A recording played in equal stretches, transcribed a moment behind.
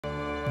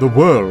The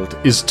world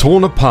is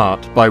torn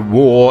apart by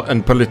war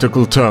and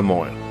political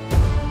turmoil.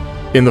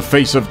 In the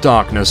face of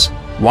darkness,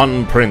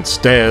 one prince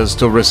dares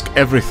to risk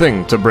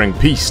everything to bring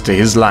peace to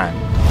his land.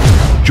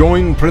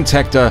 Join Prince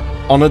Hector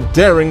on a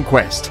daring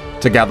quest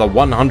to gather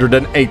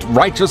 108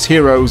 righteous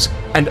heroes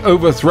and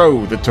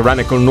overthrow the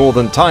tyrannical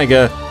northern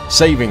tiger,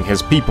 saving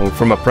his people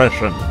from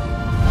oppression.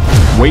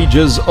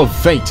 Wages of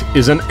Fate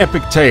is an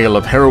epic tale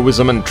of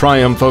heroism and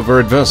triumph over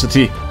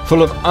adversity,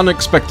 full of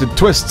unexpected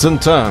twists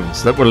and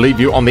turns that will leave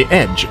you on the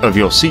edge of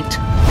your seat.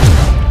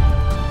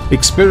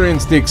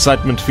 Experience the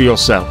excitement for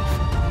yourself.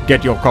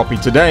 Get your copy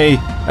today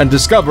and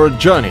discover a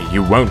journey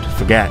you won't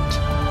forget.